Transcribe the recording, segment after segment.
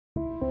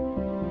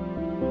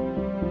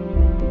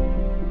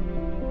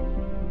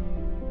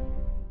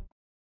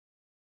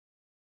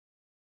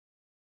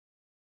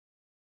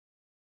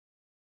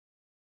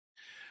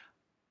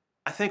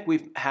I think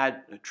we've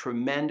had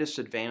tremendous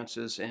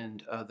advances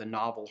in the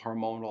novel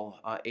hormonal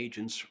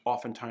agents,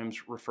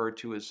 oftentimes referred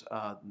to as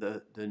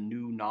the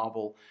new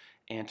novel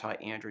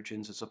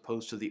anti-androgens, as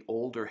opposed to the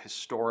older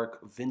historic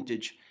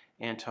vintage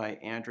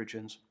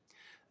anti-androgens.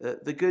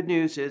 The good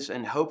news is,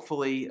 and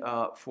hopefully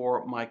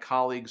for my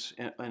colleagues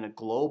in a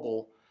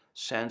global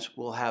sense,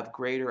 we'll have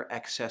greater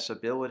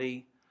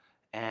accessibility,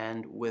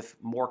 and with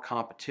more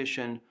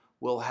competition,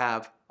 we'll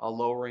have a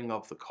lowering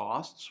of the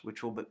costs,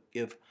 which will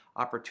give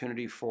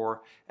opportunity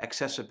for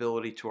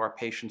accessibility to our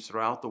patients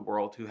throughout the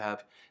world who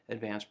have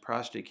advanced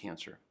prostate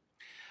cancer.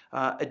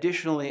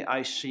 Additionally,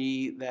 I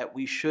see that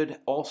we should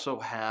also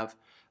have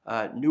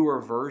newer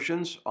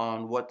versions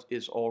on what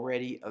is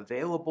already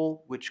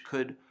available, which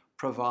could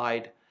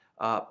provide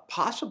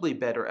possibly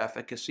better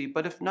efficacy,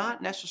 but if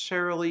not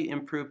necessarily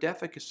improved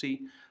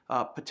efficacy,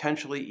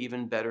 potentially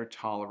even better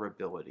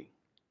tolerability.